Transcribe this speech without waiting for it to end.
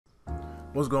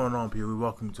What's going on, people?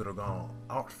 Welcome to the Gone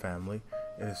Art family.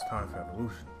 It is time for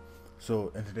evolution. So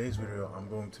in today's video, I'm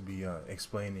going to be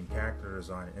explaining character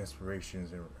design,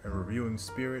 inspirations, and reviewing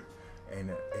spirit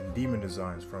and demon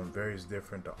designs from various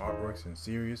different artworks and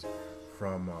series,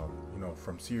 from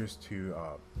series to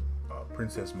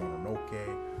Princess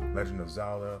Mononoke, Legend of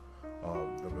Zelda,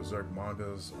 the Berserk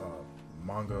mangas,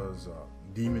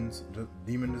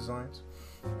 demon designs,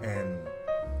 and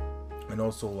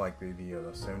also like the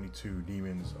 72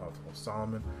 demons of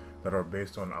Solomon that are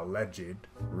based on alleged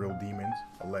real demons,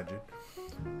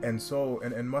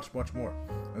 and much more.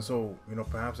 And so,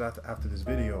 perhaps after this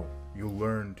video, you'll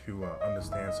learn to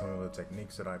understand some of the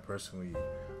techniques that I personally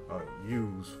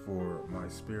use for my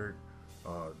spirit,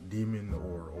 demon,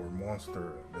 or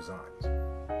monster designs.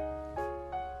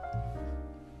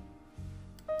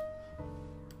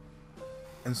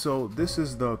 And so this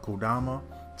is the Kodama.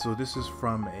 So this is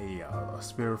from a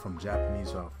spirit from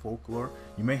Japanese folklore.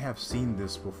 You may have seen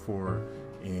this before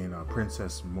in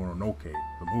Princess Mononoke,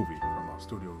 the movie from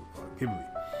Studio Ghibli.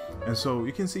 And so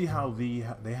you can see how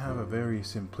they have a very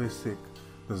simplistic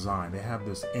design. They have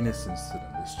this innocence to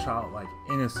them, this childlike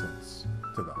innocence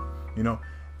to them,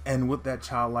 And with that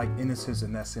childlike innocence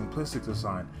and that simplistic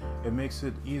design, it makes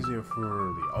it easier for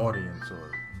the audience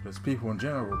or just people in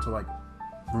general to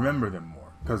remember them more.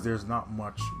 Because there's not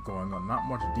much going on, not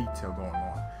much detail going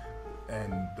on.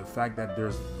 And the fact that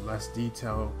there's less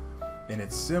detail and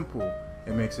it's simple,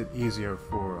 it makes it easier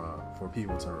for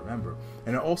people to remember.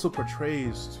 And it also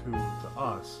portrays to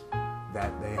us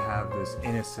that they have this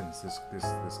innocence, this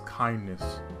kindness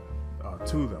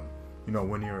to them.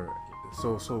 When you're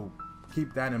so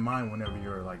keep that in mind whenever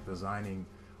you're designing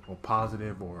or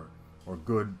positive or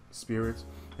good spirits.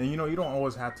 And you don't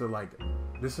always have to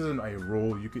this isn't a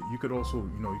rule. You could also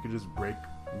you could just break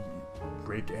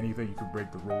anything. You could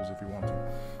break the rules if you want to,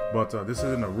 but this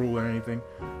isn't a rule or anything.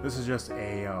 This is just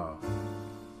a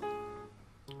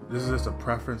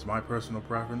preference, my personal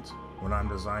preference when I'm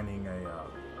designing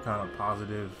a kind of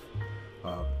positive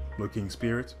looking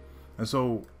spirit. And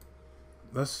so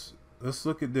let's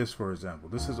look at this, for example.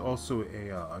 This is also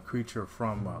a creature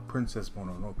from Princess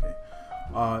Mononoke.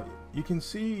 You can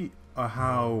see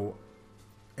how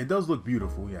it does look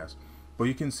beautiful, yes, but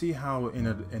you can see how in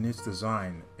its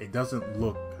design it doesn't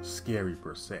look scary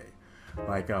per se.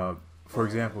 For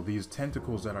example, these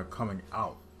tentacles that are coming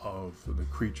out of the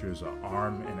creature's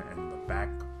arm and the back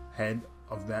head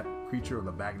of that creature, or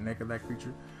the back neck of that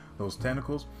creature, those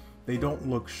tentacles, they don't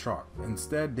look sharp.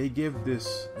 Instead, they give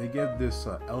this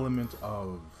element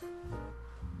of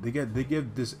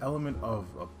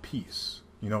peace,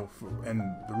 and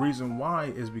the reason why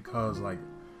is because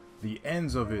the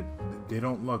ends of it, they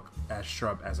don't look as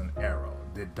sharp as an arrow.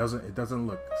 It doesn't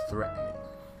look threatening.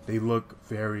 They look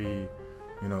very,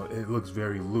 it looks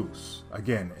very loose.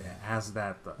 Again, it has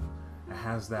that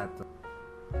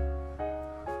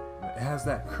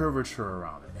curvature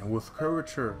around it. And with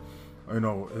curvature,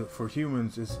 for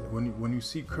humans, is when you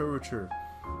see curvature,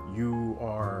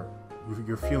 you're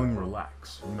feeling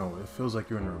relaxed. It feels like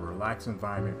you're in a relaxed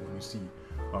environment when you see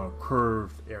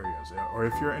curved areas. Or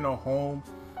if you're in a home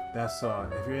there's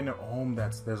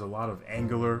a lot of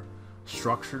angular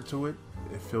structure to it,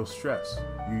 it feels stress.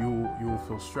 You will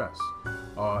feel stress.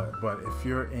 But if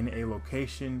you're in a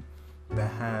location that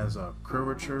has a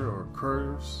curvature or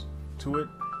curves to it,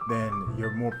 then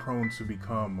you're more prone to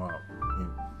become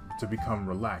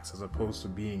relaxed, as opposed to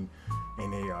being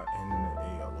in a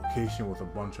location with a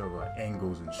bunch of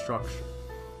angles and structure.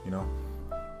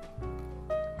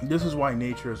 This is why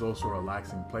nature is also a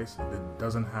relaxing place. It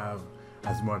doesn't have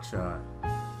as much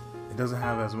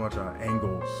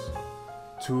angles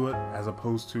to it, as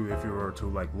opposed to if you were to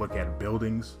look at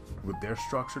buildings with their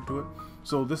structure to it.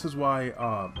 So this is why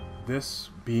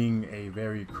this being a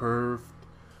very curved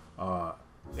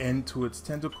end to its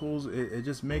tentacles, it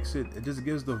just makes it just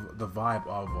gives the vibe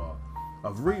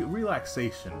of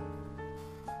relaxation.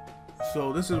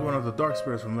 So this is one of the dark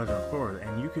spirits from Legend of Korra,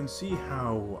 and you can see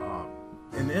how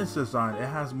in its design it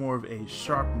has more of a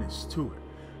sharpness to it.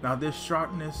 Now this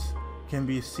sharpness can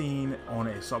be seen on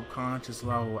a subconscious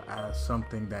level as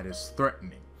something that is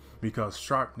threatening, because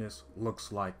sharpness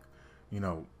looks like,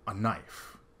 a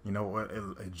knife.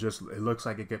 It looks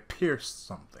like it could pierce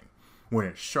something when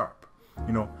it's sharp.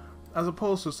 As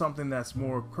opposed to something that's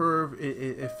more curved,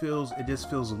 it just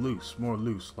feels loose, more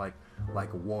loose, like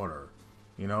water.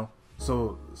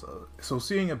 So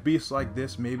seeing a beast like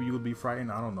this, maybe you would be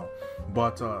frightened. I don't know,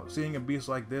 but seeing a beast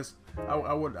like this,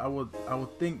 I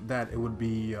would think that it would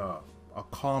be a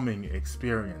calming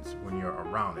experience when you're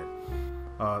around it.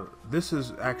 This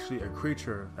is actually a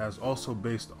creature that's also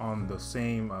based on the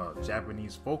same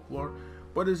Japanese folklore,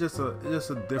 but it's just a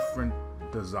different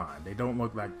design. They don't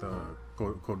look like the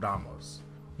Kodamas,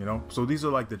 you know. So these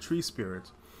are like the tree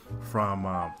spirits from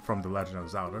the Legend of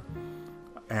Zelda,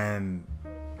 and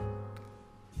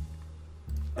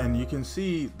you can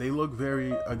see they look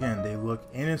they look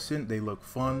innocent, they look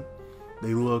fun,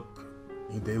 they look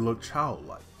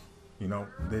childlike, you know.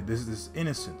 There's this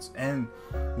innocence, and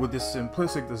with this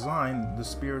simplistic design, the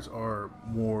spirits are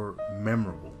more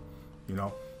memorable, you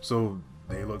know. So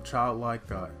they look childlike,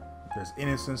 there's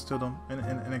innocence to them,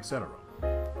 and etc.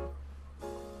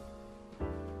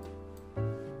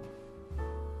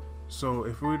 So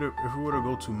if we were to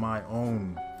go to my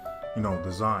own, you know,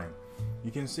 design,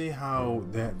 you can see how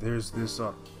there's this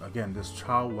this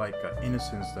childlike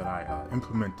innocence that I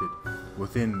implemented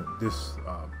within this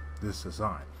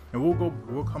design, and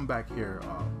we'll come back here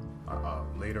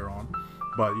later on,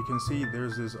 but you can see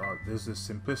there's this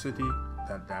simplicity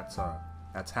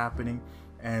that's happening,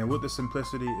 and with the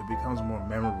simplicity, it becomes more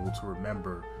memorable to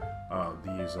remember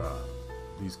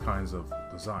these kinds of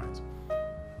designs,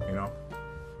 you know.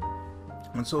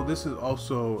 And so this is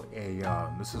also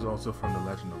from the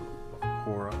Legend of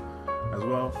Korra as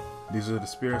well. These are the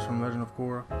spirits from Legend of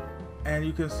Korra, and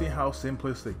you can see how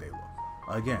simplistic they look.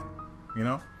 Again, you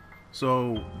know,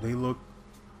 so they look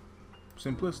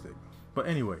simplistic. But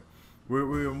anyway,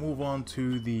 we'll move on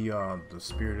to the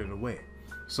Spirited Away.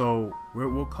 So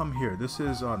we'll come here. This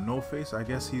is No Face. I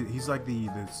guess he's like the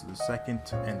second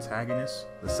antagonist,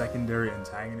 the secondary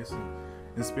antagonist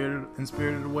in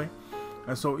Spirited Away.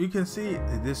 And so you can see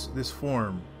this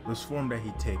form that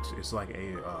he takes is like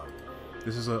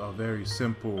this is a very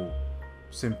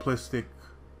simplistic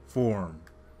form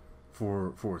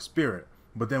for a spirit.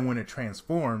 But then when it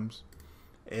transforms,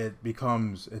 it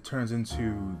turns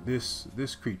into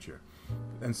this creature.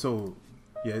 And so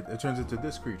it turns into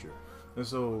this creature. And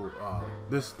so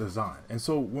this design. And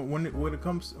so when it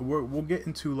comes, we'll get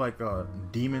into like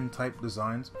demon type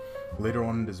designs later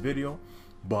on in this video.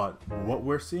 But what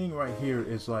we're seeing right here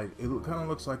is like, it kind of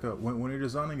looks like when you're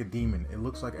designing a demon, it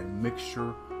looks like a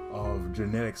mixture of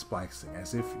genetic splicing,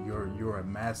 as if you're a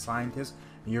mad scientist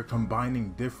and you're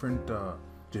combining different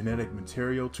genetic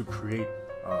material to create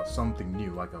something new,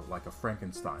 like a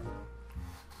Frankenstein.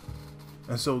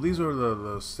 And so these are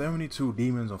the 72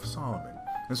 demons of Solomon.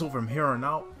 And so from here on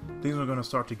out, things are going to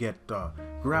start to get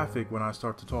graphic when I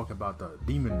start to talk about the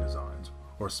demon designs,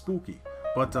 or spooky.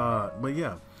 But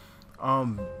yeah.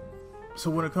 So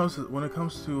when it comes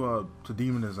to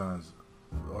demon designs,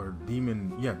 or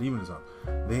demon design,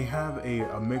 they have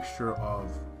a mixture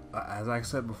of, as I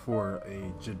said before,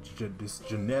 this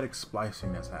genetic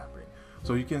splicing that's happening.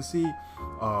 So you can see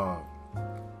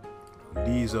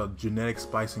these genetic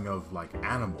splicing of like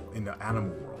animal in the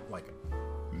animal world, like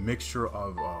a mixture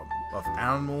of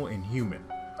animal and human,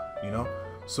 you know.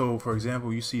 So for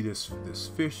example, you see this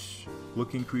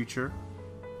fish-looking creature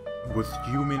with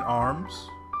human arms,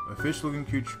 a fish-looking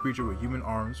creature with human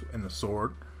arms and a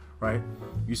sword, right?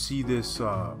 You see this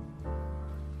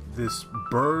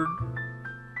bird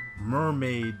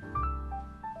mermaid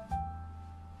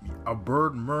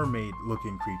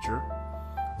looking creature.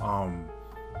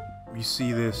 You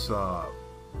see this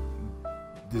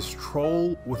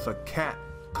troll with a cat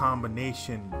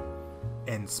combination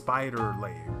and spider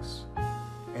legs,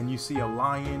 and you see a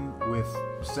lion with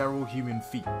several human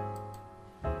feet.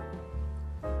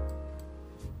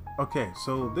 Okay,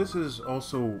 so this is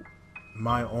also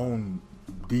my own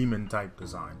demon type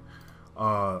design.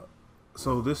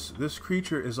 So this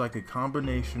creature is like a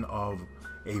combination of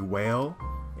a whale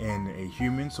and a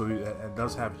human. So it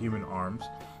does have human arms.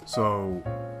 So,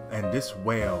 and this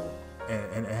whale,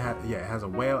 and it has a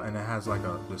whale, and it has like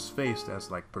this face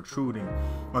that's like protruding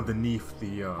underneath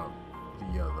the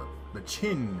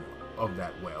chin of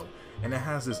that whale, and it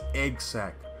has this egg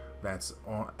sac that's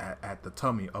at the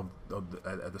tummy at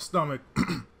the stomach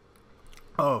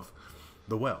of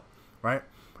the whale, right?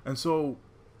 And so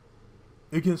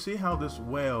you can see how this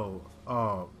whale,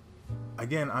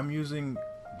 again, I'm using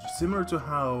similar to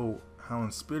how in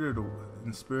Spirited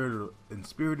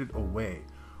Away,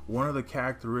 one of the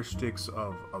characteristics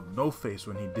of No Face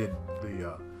when he did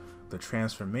the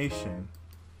transformation.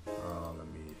 Let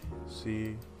me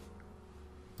see.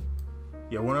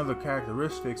 Yeah, one of the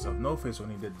characteristics of No Face when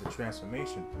he did the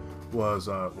transformation was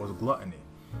gluttony,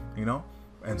 you know,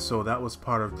 and so that was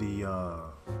part of the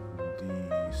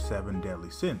 7 deadly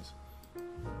sins.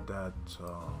 That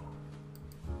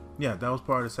was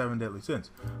part of the 7 deadly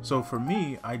sins. So for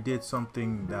me, I did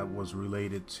something that was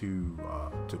related to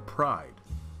pride,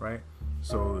 right?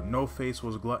 So No Face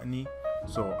was gluttony.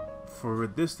 So for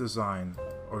this design,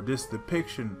 or this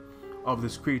depiction of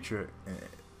this creature,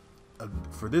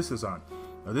 for this design,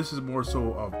 Now, this is more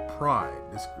so of pride.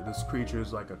 This creature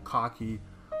is like a cocky,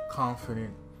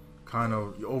 confident, kind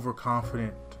of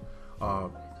overconfident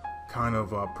kind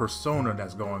of persona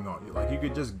that's going on. Like, you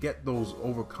could just get those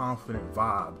overconfident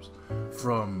vibes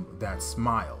from that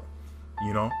smile,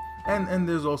 you know. And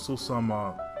there's also some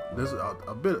there's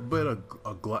a bit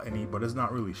of gluttony, but it's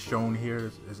not really shown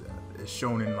here. It's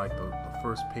shown in like the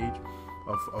first page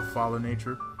of Fallen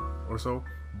Nature or so.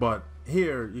 But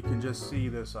here you can just see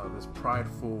this this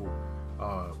prideful,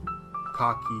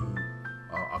 cocky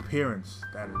appearance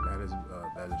that is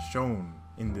shown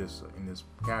in this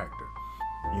character,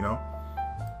 you know.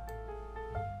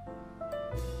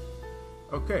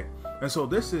 Okay, and so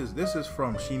this is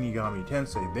from Shinigami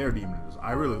Tensei, their demon design.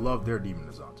 I really love their demon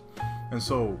designs, and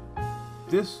so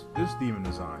this demon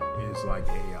design is like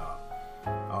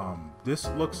a this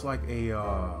looks like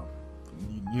a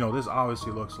you know, this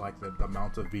obviously looks like the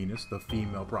Mount of Venus, the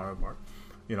female private part.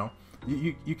 You know,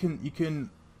 you can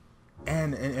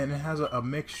and it has a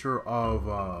mixture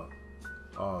of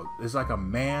it's like a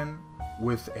man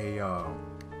with a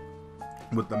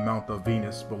with the Mount of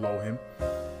Venus below him,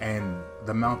 and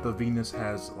the Mount of Venus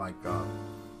has like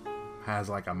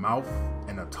a mouth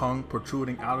and a tongue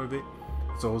protruding out of it,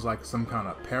 so it's like some kind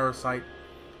of parasite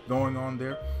going on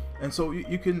there. And so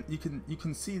you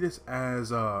can see this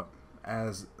as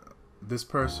this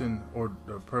person, or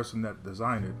the person that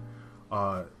designed it,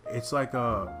 it's like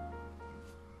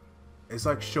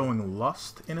showing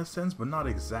lust in a sense, but not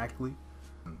exactly.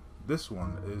 This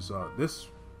one is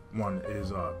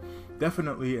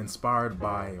definitely inspired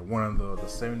by one of the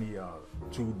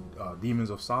 72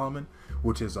 demons of Solomon,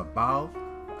 which is a Baal.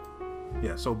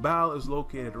 Yeah, so Baal is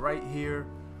located right here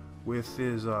with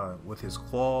his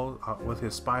claw, with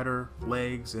his spider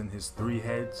legs and his 3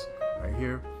 heads right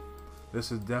here.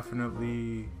 This is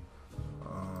definitely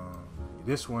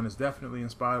this one is definitely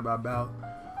inspired by Baal.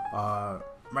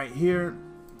 Right here,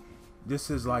 this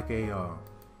is like a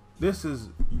this is,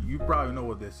 you probably know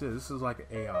what this is. This is like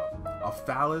a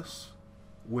phallus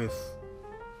with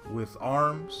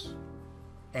arms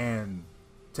and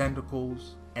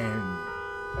tentacles, and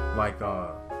like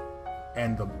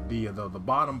and the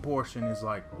bottom portion is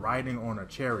like riding on a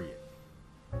chariot,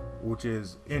 which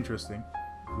is interesting.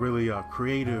 Really a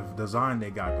creative design they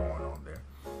got going on there,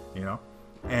 you know.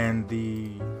 And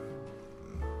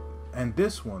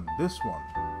this one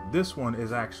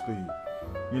is actually,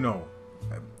 you know,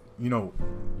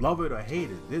 love it or hate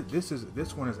it.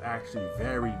 This one is actually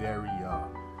very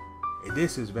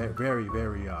this is very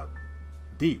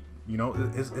deep. You know,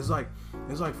 it's like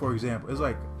for example, it's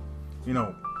like, you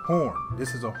know, horn.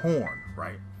 This is a horn,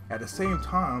 right? At the same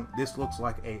time, this looks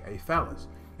like a phallus.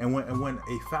 And when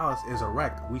a phallus is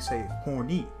erect, we say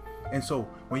horny. And so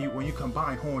when you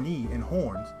combine horny and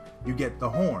horns, you get the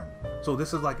horn. So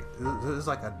this is like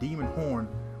a demon horn,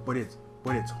 but it's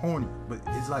horny. But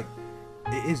it's like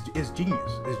it's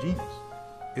genius.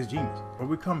 It's genius. When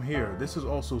we come here, this is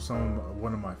also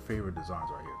one of my favorite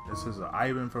designs right here. This is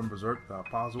Ivan from Berserk, the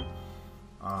Apostle.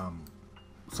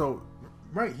 So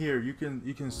right here you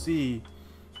can see,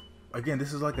 again,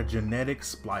 this is like a genetic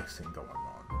splicing going on.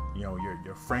 You know,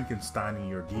 you're Frankensteining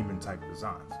your demon type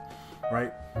designs,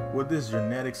 right? With this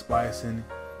genetic splicing,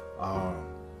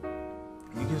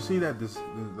 you can see that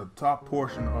the top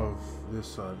portion of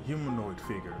this humanoid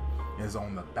figure is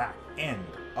on the back end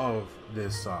of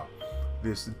this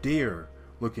deer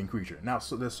looking creature. Now,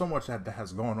 so there's so much that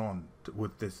has gone on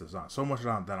with this design, so much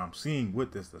that I'm seeing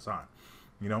with this design,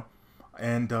 you know.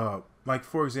 And like,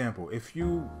 for example, if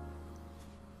you,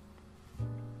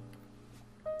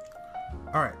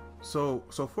 all right, so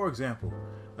for example,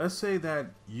 let's say that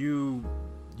you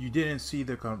didn't see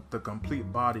the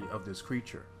complete body of this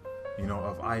creature, you know,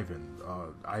 of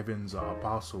Ivan's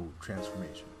apostle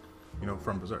transformation, you know,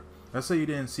 from Berserk. Let's say you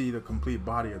didn't see the complete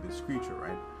body of this creature,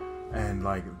 right? And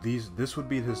like this would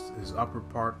be his upper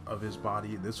part of his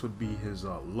body, this would be his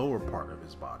lower part of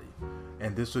his body,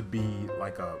 and this would be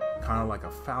like a kind of like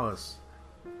a phallus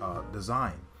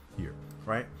design here,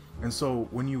 right? And so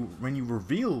when you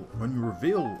reveal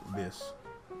this,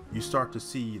 you start to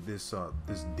see this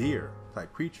deer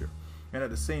type creature, and at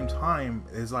the same time,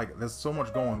 it's like there's so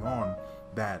much going on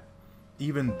that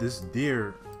even this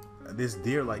deer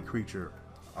like creature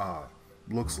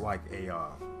looks like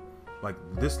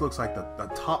this looks like the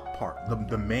top part,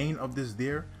 the mane of this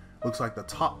deer looks like the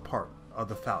top part of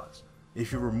the phallus.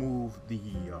 If you remove the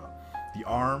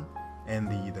arm and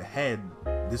the head,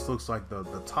 this looks like the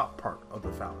top part of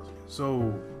the phallus.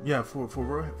 So yeah, for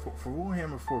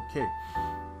Warhammer 4K,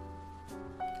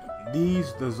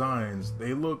 these designs,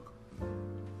 they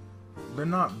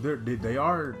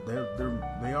are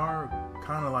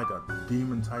kind of like a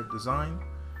demon type design,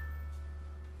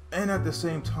 and at the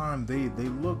same time they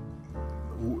look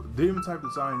demon type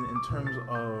design in terms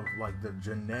of like the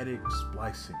genetic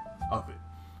splicing of it,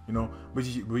 you know, but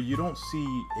you don't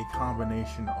see a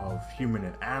combination of human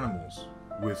and animals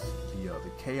with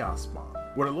the chaos spawn.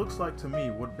 What it looks like to me,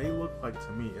 what they look like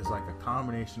to me, is like a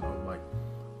combination of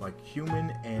like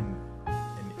human and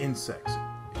insects,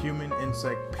 human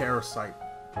insect parasite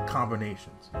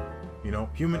combinations, you know,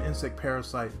 human insect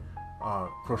parasite,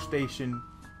 crustacean,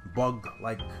 bug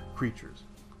like creatures.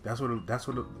 That's what the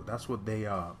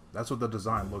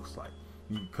design looks like,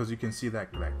 because you can see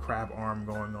that crab arm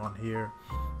going on here.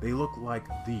 They look like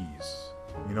these,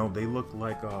 you know, they look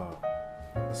like the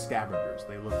scavengers.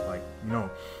 They look like, you know,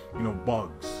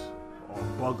 bugs or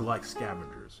bug-like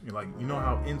scavengers. You know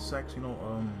how insects, you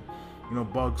know,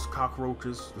 bugs,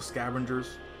 cockroaches, the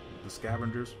scavengers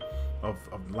of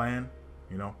land,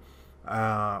 you know,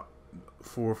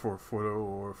 for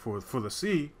the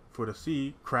sea,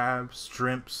 crabs,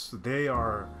 shrimps, they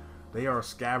are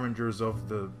scavengers of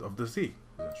the sea,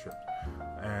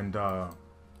 and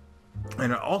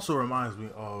it also reminds me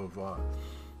of a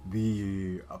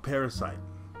parasite.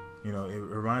 You know, it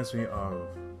reminds me of,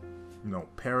 you know,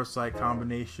 parasite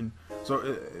combination. So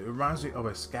it reminds me of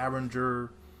a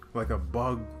scavenger, like a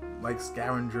bug like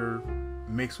scavenger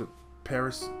mixed with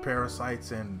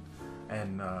parasites and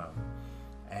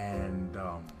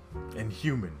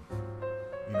human,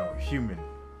 you know, human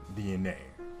DNA,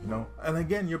 you know. And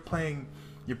again, you're playing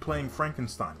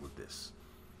Frankenstein with this,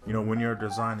 you know,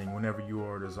 whenever you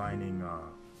are designing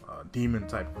demon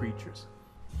type creatures.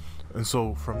 And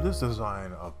so from this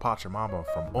design of Pachamama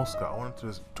from Oscar, I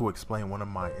wanted to explain one of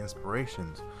my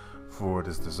inspirations for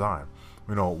this design.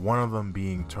 You know, one of them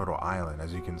being Turtle Island.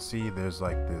 As you can see, there's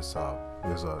like this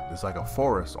there's like a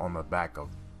forest on the back of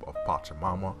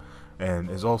Pachamama, and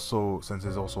it's also, since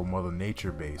it's also Mother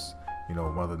Nature based, you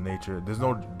know, Mother Nature, this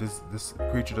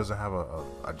creature doesn't have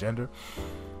a gender,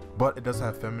 but it does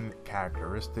have feminine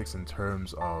characteristics in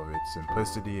terms of its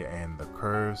simplicity and the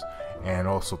curves, and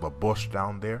also the bush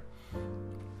down there.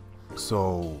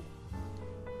 So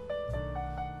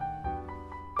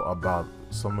about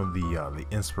some of the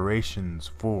inspirations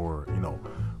for, you know,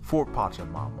 for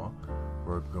Pachamama,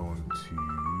 we're going to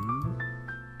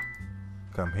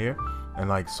come here, and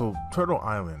like, so Turtle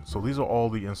Island, so these are all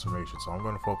the information, so I'm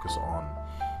going to focus on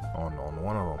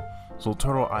one of them. So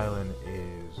Turtle Island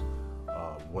is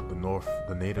what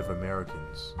the Native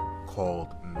Americans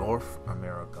called North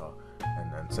America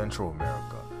and Central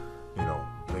America. You know,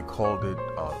 they called it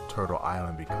Turtle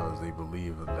Island because they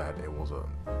believed that it was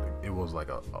like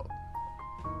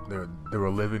they were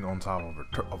living on top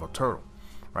of a turtle,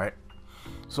 right?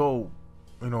 So,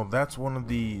 you know, that's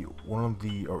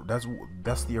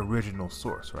that's the original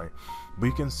source, right? But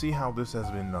you can see how this has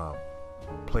been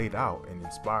played out and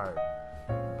inspired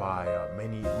by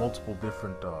multiple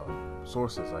different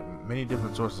sources. Like, many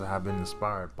different sources have been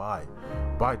inspired by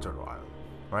Turtle Island,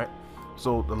 right?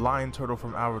 So the lion turtle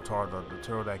from Avatar, the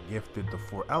turtle that gifted the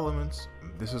 4 elements,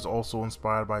 this is also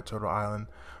inspired by Turtle Island.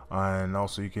 And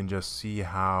also you can just see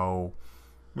how,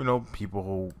 you know,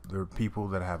 there are people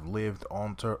that have lived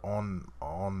on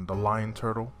the lion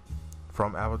turtle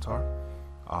from Avatar.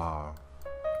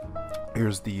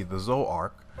 Here's the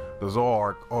Zoroark. The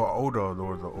Zoroark, or Oda,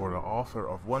 or the author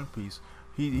of One Piece,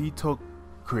 he took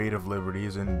creative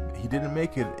liberties, and he didn't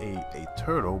make it a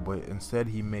turtle, but instead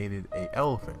he made it a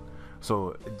elephant.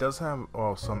 So it does have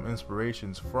some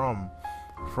inspirations from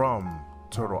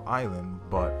Turtle Island,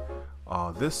 but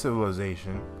this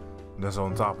civilization that's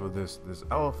on top of this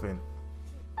elephant,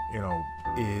 you know,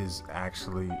 is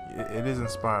actually, it is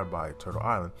inspired by Turtle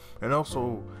Island. And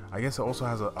also, I guess it also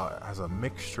has a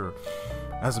mixture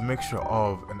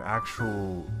of an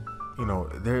actual, you know,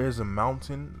 there is a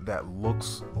mountain that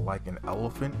looks like an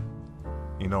elephant,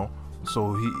 you know,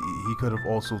 so he could have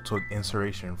also took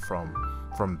inspiration from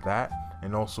that,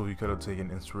 and also he could have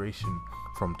taken inspiration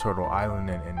from Turtle Island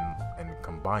and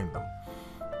combined them.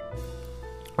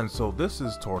 And so this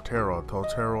is Torterra.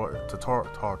 Torterra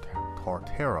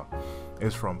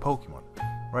is from Pokemon,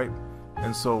 right?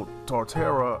 And so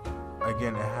Torterra,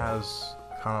 again, it has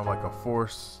kind of like a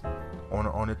force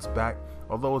on its back,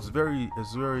 although it's very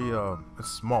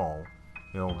small.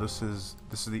 You know, this is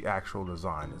the actual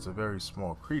design. It's a very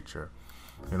small creature.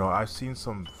 You know, I've seen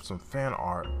some fan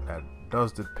art that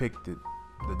does depict it,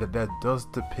 that does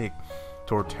depict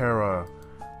Torterra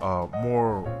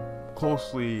more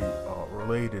closely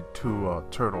related to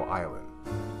Turtle Island,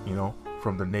 you know,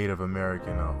 from the Native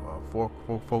American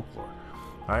folklore,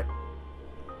 right?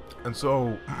 And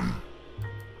so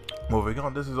moving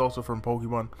on, this is also from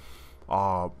Pokemon.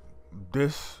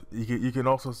 this you can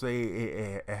also say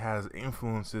it has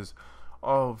influences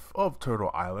of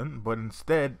Turtle Island, but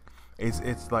instead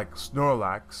it's like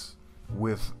Snorlax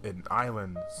with an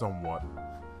island somewhat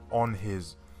on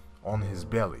his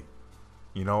belly.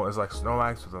 You know, it's like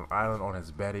Snorlax with an island on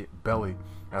his belly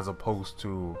as opposed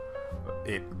to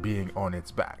it being on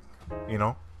its back. You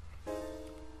know,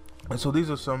 and so these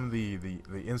are some of the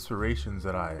inspirations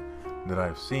that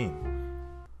I've seen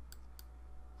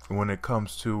when it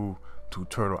comes to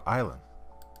Turtle Island.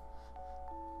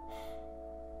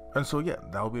 And so yeah,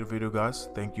 that'll be the video, guys.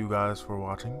 Thank you guys for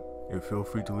watching. You feel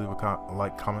free to leave a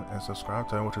like, comment, and subscribe.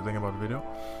 Tell me what you think about the video,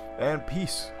 and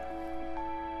peace.